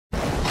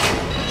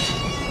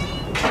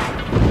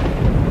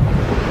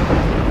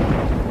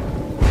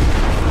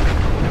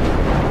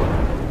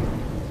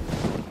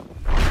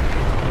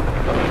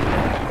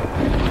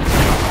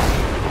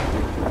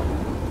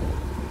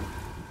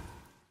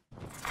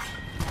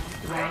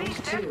Round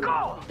 2.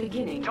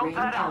 Beginning ring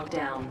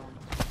countdown.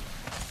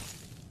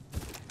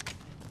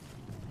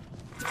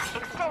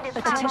 Extended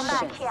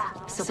Attention. here.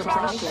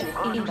 Supply ship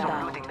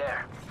inbound. Moving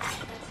there.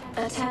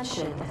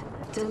 Attention.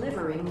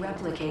 Delivering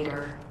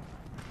replicator.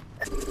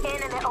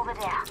 Enemy over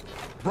there.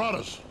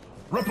 Brothers,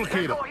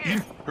 replicator.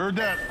 Heard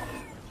that.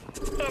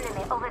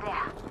 Enemy over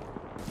there.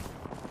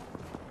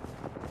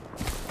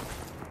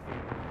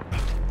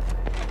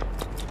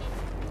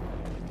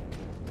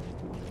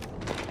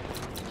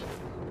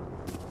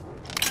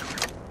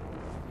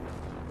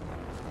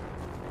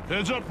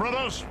 Heads up,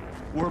 brothers.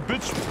 We're a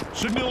bit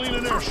signaling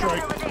an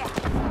airstrike. Over there.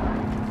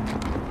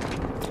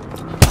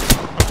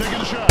 I'm taking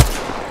a shot.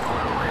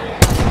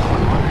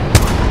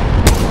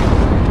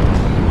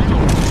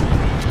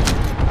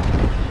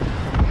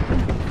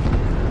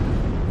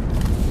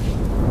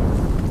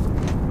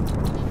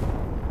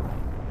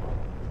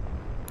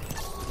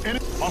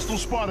 Hostile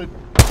spotted.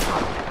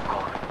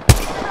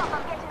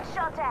 I'm getting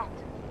shot at.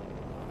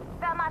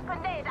 Thermite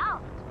grenade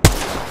out.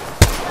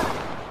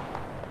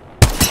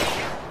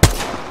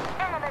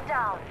 Enemy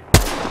down.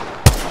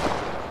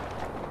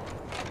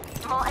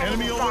 More Enemy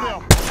enemies over down.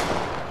 there.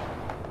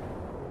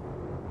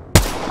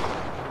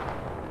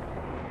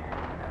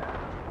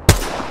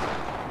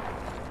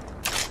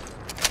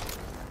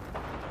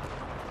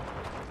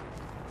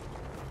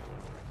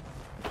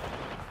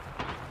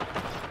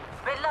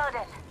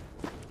 Reloaded.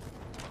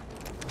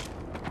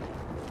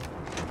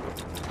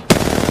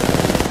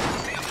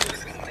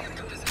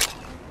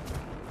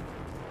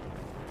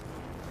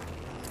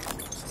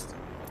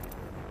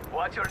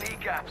 Watch your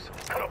kneecaps.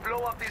 Gonna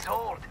blow up this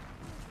hold.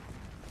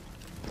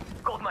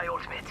 Got my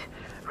ultimate.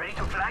 Ready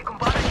to fly,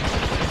 compadre?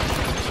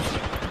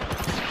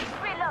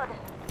 Reloaded.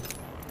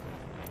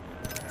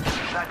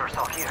 Sniper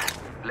stock here.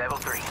 Level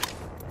 3.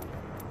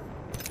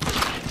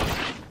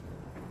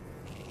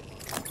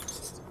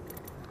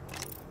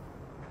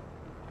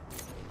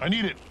 I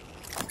need it.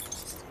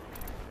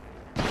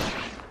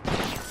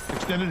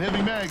 Extended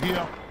heavy mag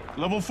here.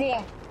 Level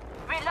 4.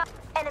 Reload.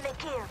 Enemy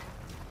killed.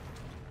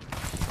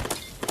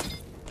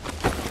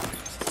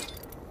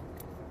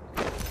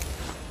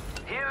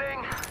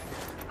 Healing.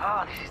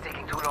 Ah, this is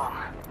taking too long.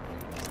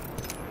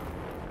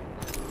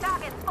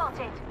 Target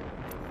spotted.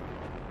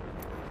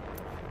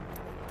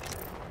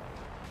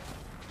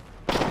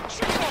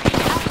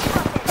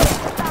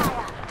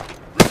 Fire.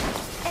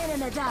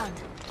 Enemy down.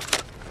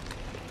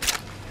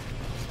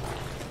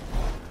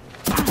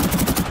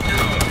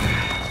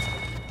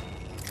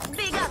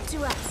 Big up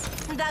to us.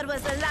 That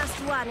was the last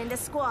one in the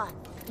squad.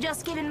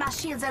 Just giving my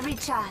shields a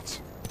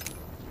recharge.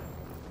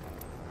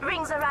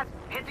 Rings around.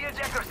 Hit the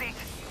ejector seat.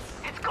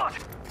 It's good.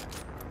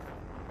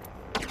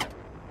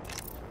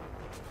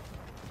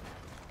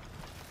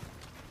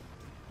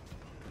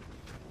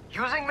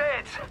 Using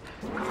meds.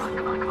 Come on,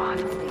 come on, come on.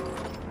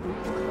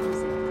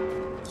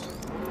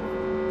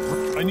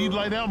 I need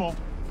light ammo.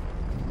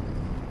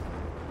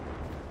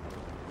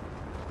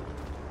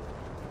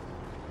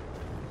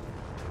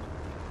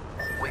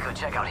 We could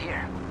check out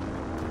here.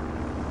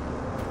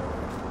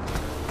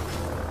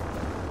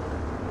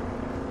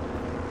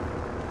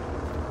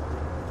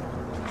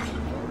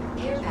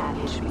 Care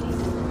package being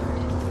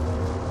delivered.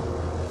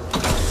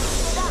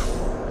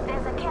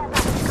 There's a care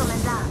package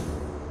coming down.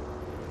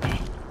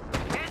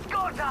 It's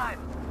go time.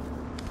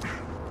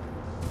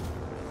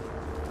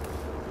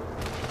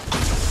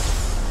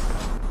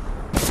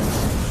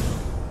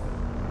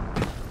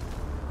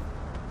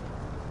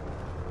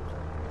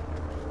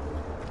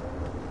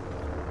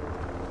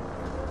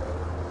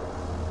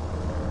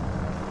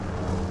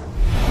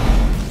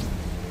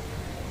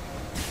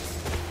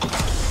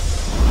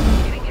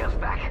 Getting health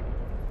back.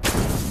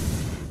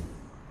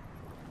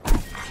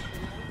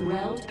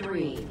 Round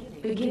 3.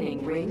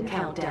 Beginning ring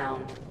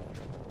countdown.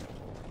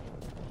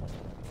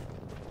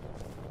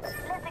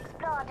 Let's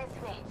explore this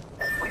way.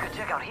 We could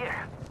check out here.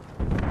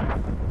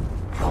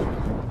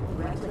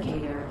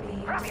 Replicator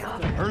being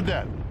spotted. Heard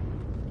that.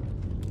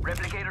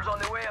 Replicators on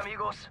the way,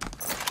 amigos.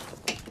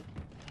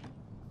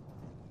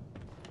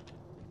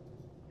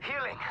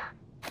 Healing.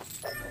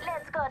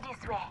 Let's go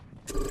this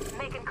way.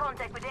 Making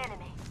contact with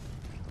enemy.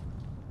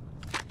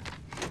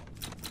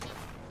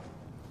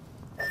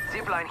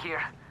 Zipline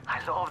here. I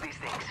love these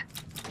things.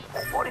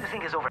 What do you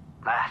think is over?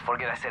 Ah,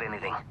 forget I said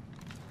anything.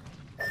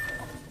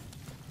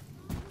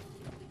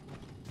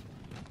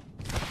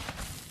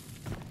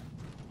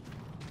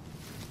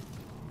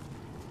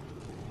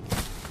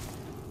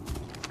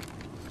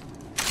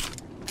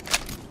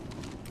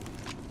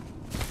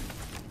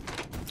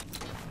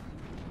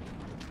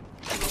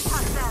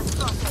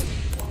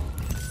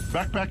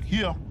 Backpack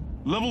here.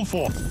 Level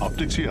 4.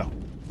 Optics here.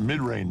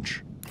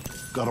 Mid-range.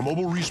 Got a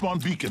mobile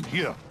respawn beacon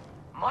here.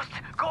 Must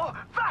go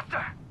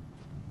faster!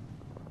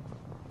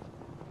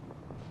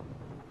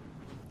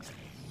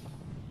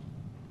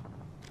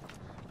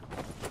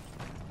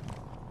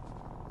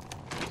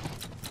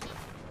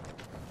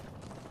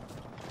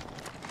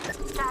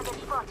 Target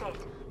spotted.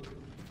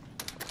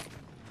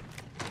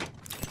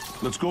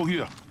 Let's go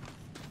here.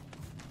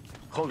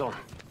 Hold on.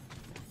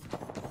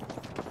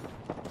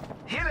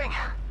 Healing!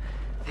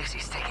 This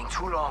is taking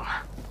too long.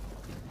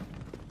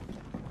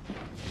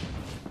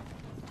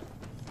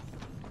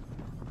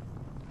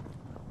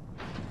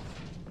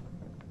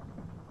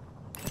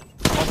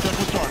 Contact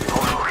with target.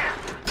 Oh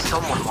look,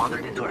 someone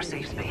wandered into our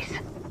safe space.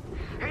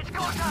 It's go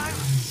time!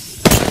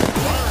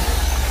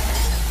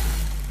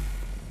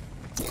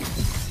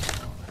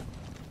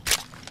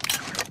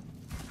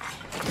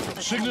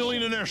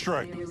 Signaling an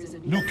airstrike.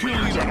 New kill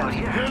leader. Check out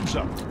here. Heads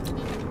up.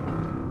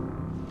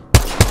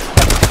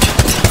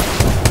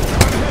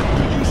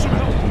 Could use some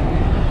help.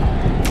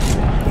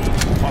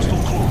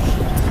 Hostile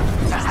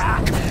close.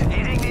 Aha!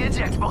 Hitting the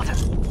eject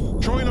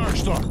button. Join our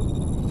star.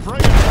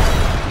 Frag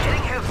out.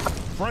 Hitting him.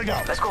 Frag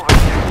out. Let's go over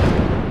here.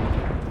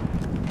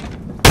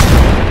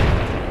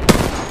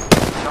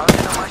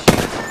 Charging on my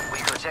shield. We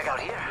could check out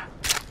here.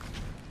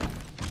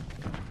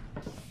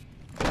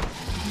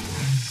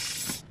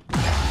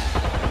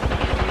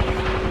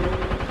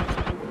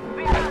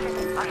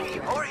 Okay,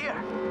 over here.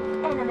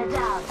 Enemy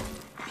down.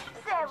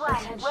 Say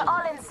what? We're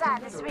all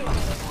inside this ring.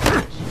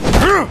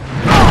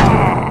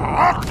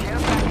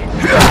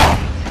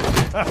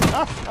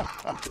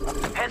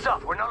 Heads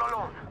up, we're not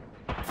alone.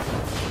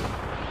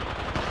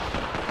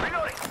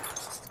 Reloading.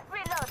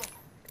 Reloading.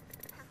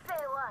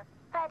 Say what?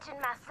 Patching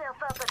myself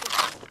up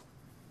again.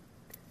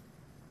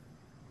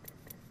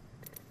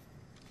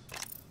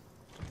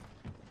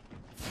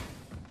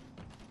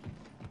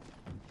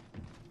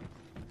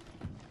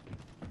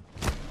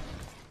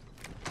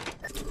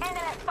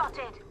 Enemy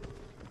spotted.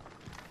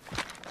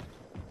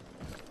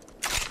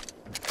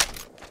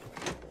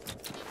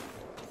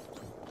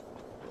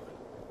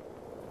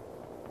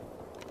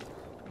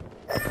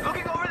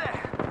 Looking over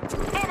there.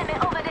 Enemy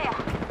over there.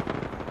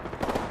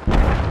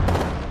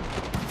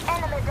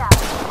 Enemy down.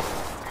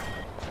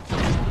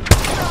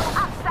 Go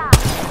outside.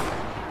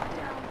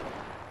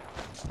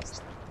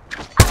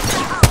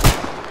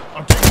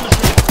 I'm taking the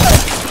shot.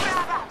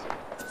 Frag out.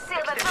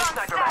 Silver Extended drone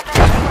sniper stab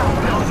rifle.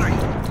 Level 3.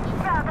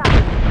 Frag out.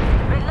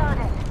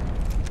 Reloaded.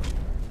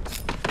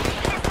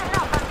 Listen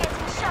up, I'm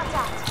getting shot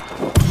at.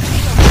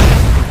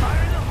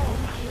 Fire in the hole.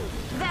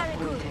 Very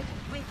good.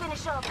 We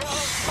finish off the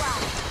whole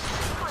squad.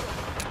 Good.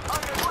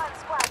 Only one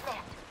squad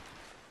left.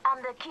 I'm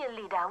the kill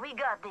leader. We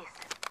got this.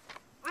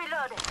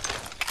 Reloaded.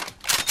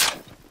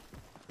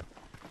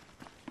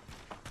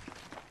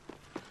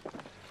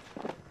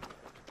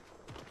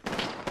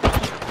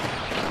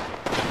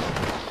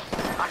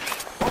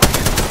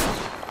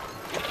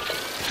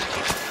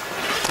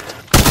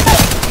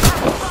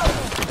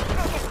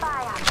 Taking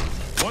fire.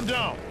 One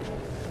down.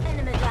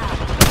 Enemy down.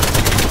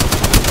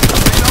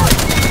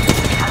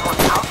 That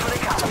one's out for the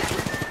count.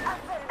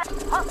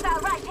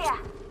 Hostile right here.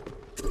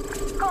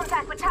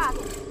 Contact with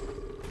target.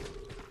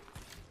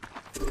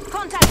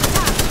 Contact with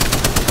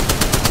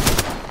target.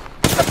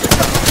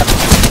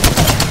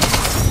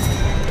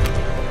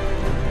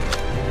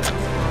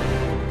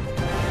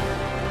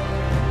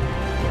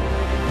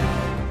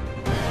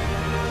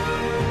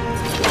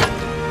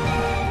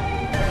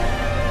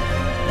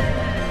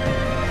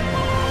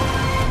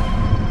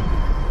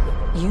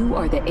 You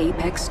are the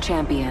Apex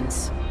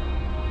Champions.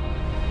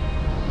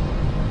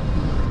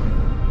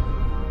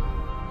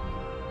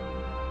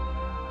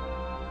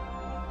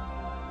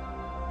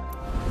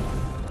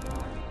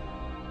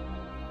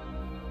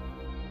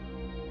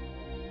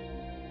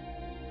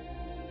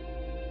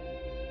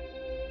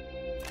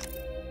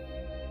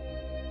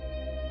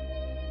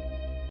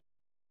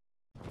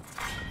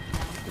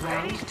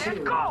 Ready,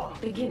 set, go!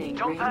 Beginning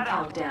Jump ring pad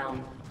out.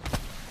 countdown.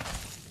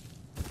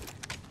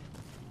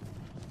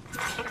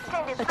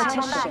 Extended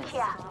Attention. fire back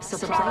here.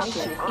 Supply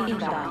ship Oh, do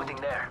some inbound.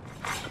 looting there.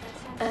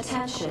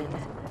 Attention.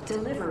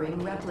 Delivering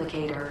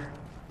replicator.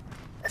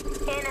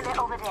 Enemy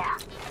over there.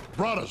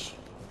 Brothers.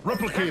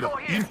 Replicator.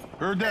 You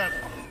heard that?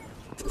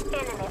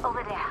 Enemy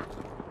over there.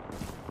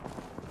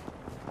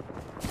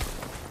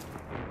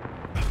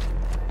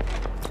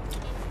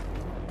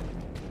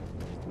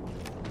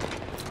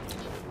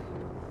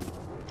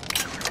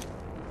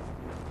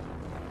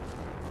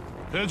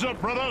 Heads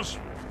up, brothers.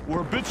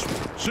 We're bits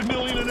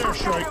signaling an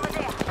Hostile airstrike. over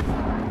there.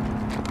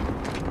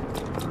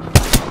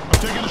 I'm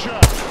taking a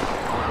shot.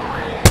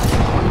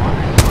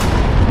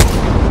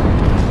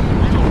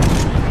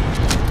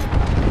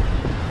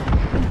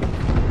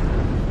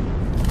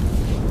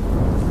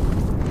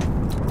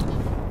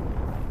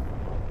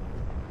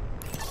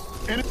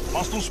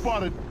 Hostile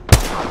spotted.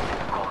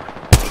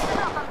 Listen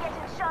up, I'm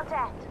getting shot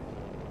at.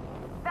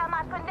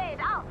 Thermite grenade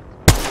out.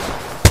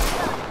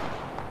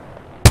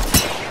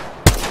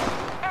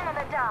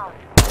 Enemy down.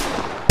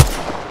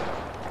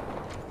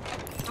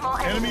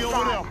 More Enemy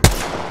over down.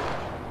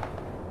 there.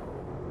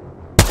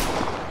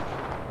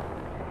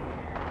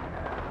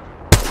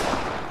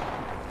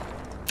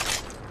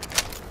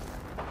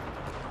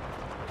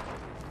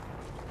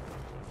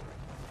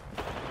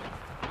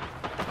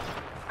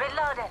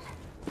 Reloading.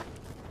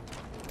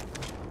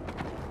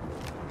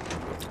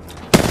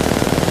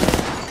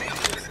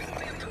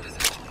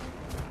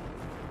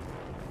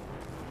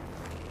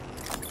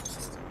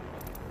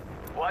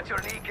 Watch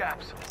your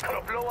kneecaps.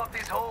 Gonna blow up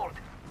this hold.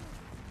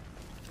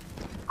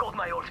 Got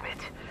my ultimate.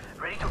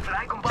 Ready to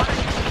fly, compadre?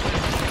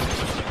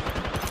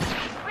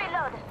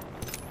 Reload.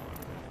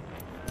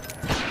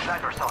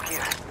 Sniper stock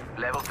here.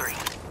 Level 3.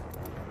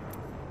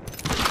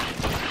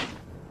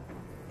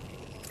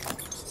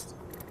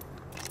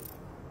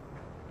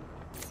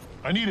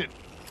 I need it.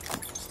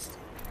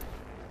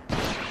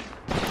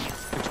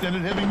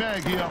 Extended heavy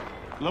mag here.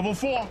 Level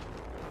 4.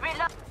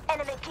 Reload.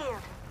 Enemy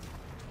killed.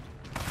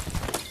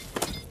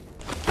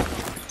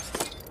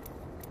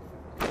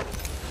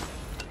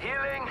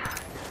 Healing.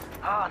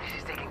 Ah, this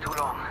is taking too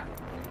long.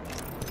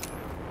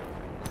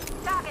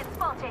 Target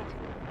spotted.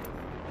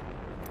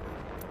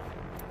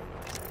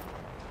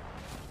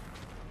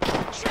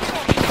 Shooting.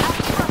 I'm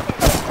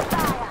spotted.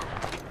 Fire.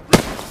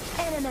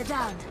 Enemy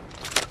down.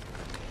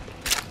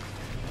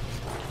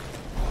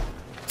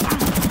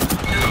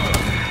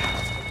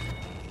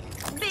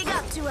 Big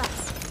up to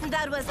us.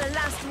 That was the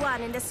last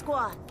one in the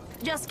squad.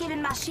 Just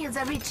giving my shields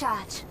a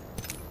recharge.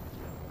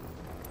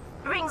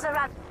 Rings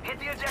around. Hit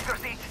the ejector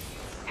seat.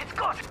 It's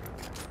good.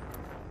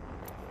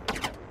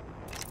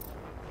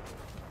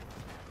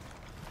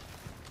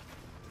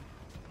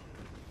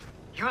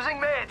 Using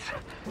meds.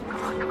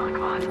 Come on, come on,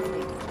 come on.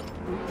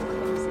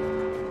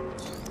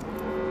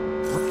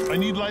 I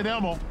need light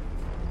ammo.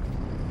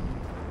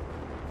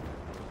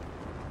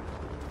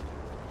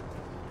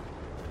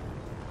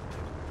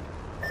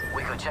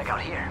 We could check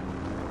out here.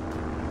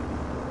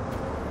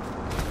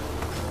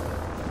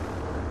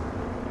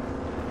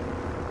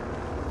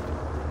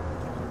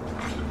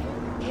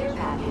 Care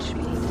package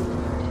being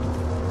delivered.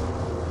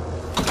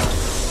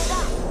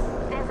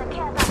 There's a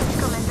care package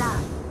coming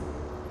down.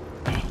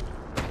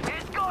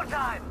 It's go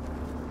time.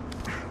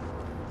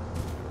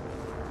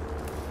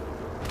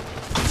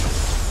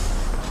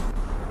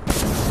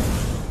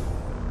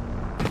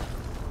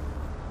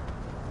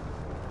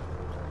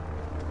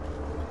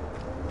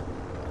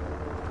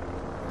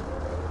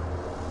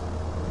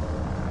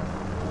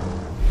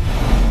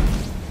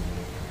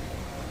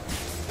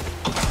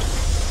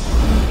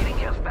 Getting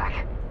health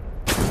back.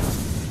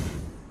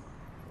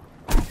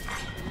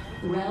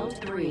 Round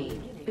 3.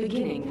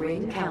 Beginning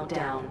ring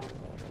countdown.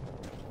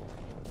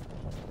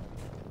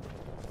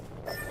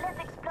 Let's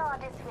explore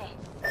this way.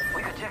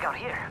 We could check out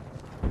here.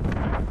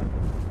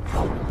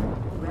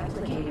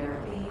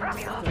 Replicator being Wrap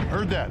it up.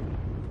 Heard that.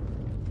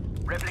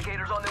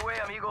 Replicators on the way,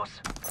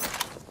 amigos.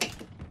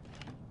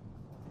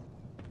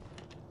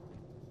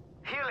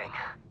 Healing.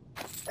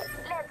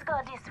 Let's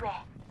go this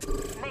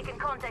way. Making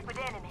contact with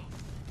enemy.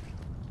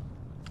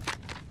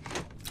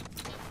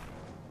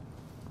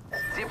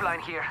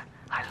 Zipline here.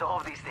 I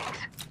love these things.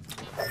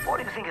 What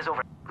do you think is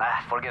over?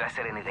 Ah, forget I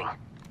said anything.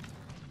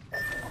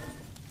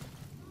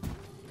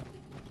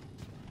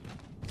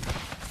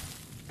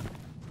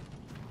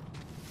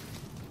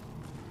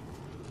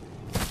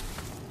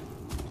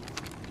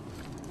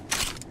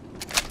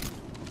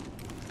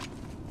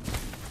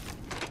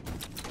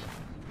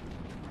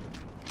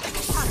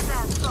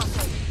 Hostile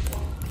spotted.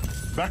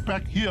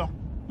 Backpack here.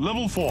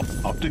 Level 4.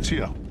 Optics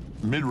here.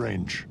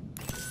 Mid-range.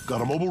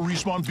 Got a mobile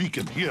respawn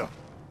beacon here.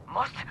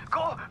 Must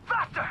go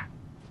faster!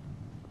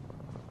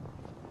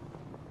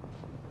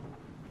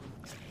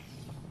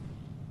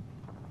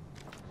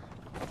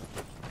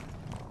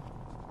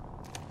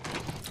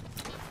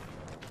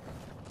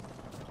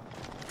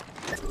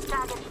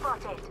 Target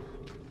spotted.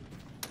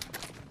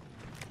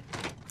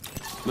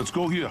 Let's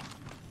go here.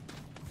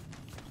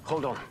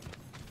 Hold on.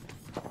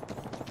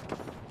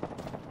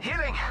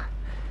 Healing!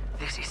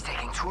 This is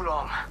taking too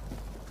long.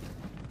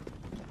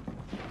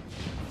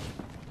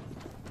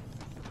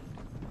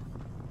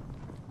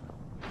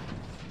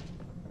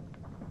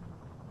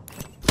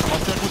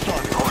 Contact with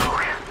target. Oh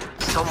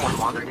look, someone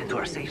wandered into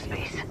our safe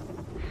space.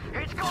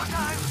 It's go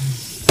time!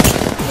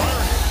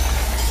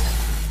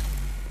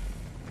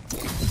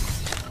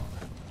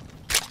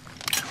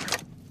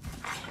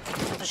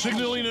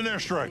 Signaling an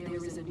airstrike.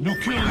 New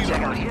kill leader.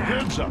 Check out here.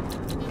 Heads up.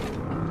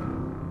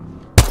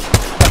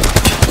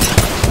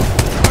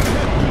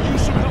 Could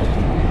use some help.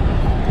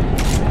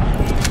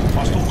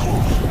 Hostile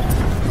close.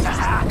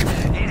 Aha!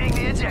 Hitting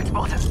the eject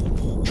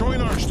button.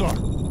 Join our star.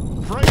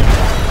 Frag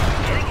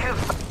out. Getting him.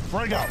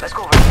 Frag out. Let's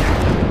go over here.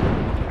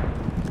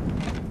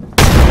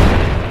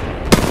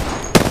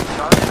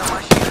 Charging on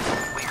my shield.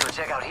 We could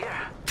check out here.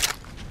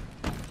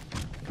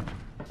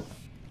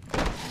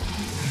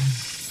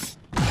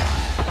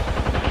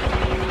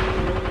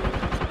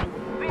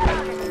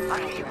 Reloaded.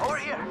 Okay, over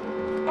here.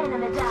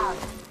 Enemy down.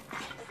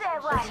 Say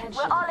what?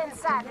 We're all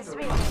inside this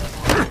ring.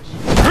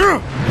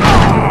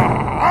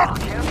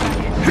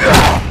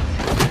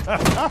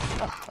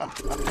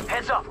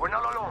 Heads up, we're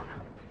not alone.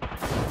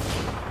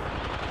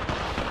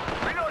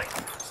 Reloading.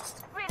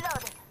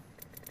 Reloaded.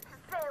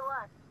 Say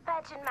what?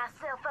 Patching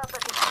myself up a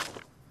bit.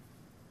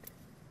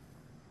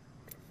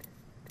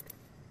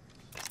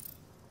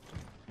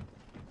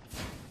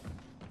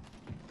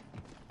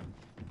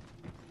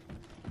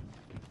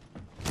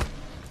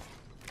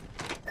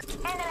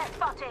 Enemy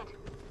spotted.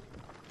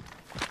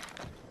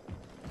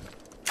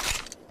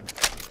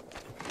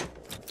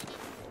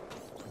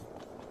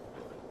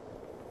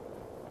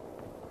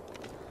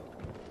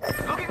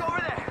 Looking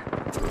over there.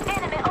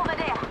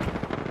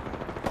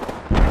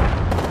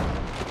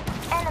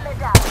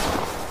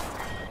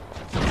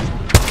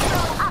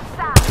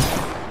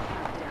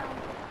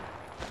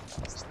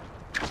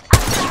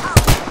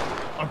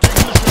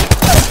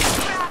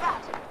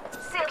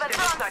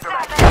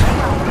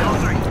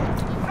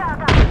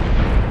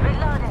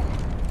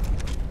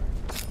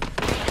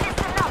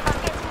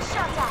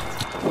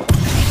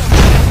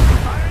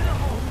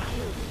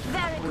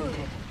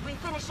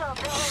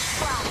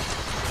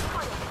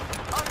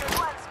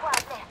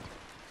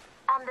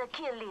 I'm the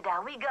kill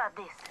leader. We got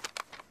this.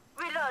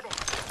 Reloading.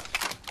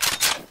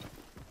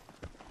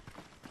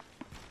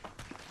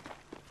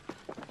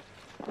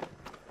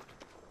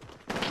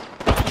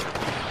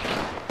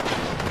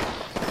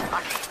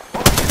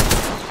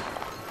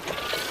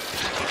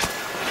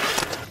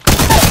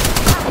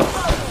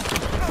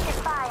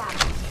 Taking fire.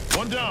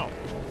 One down.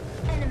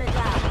 Enemy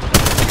down.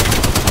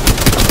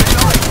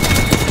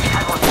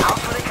 That one's out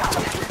for the count.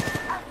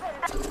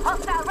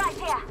 Hostile right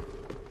here.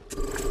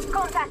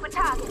 Contact with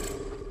target.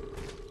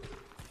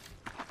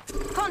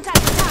 Contact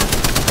with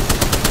target.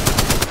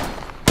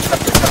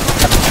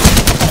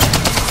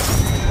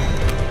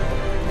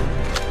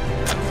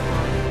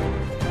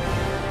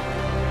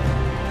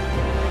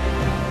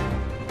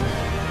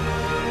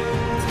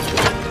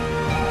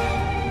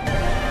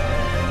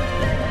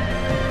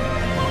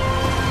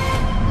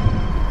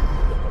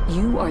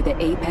 You are the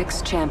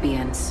Apex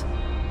Champions.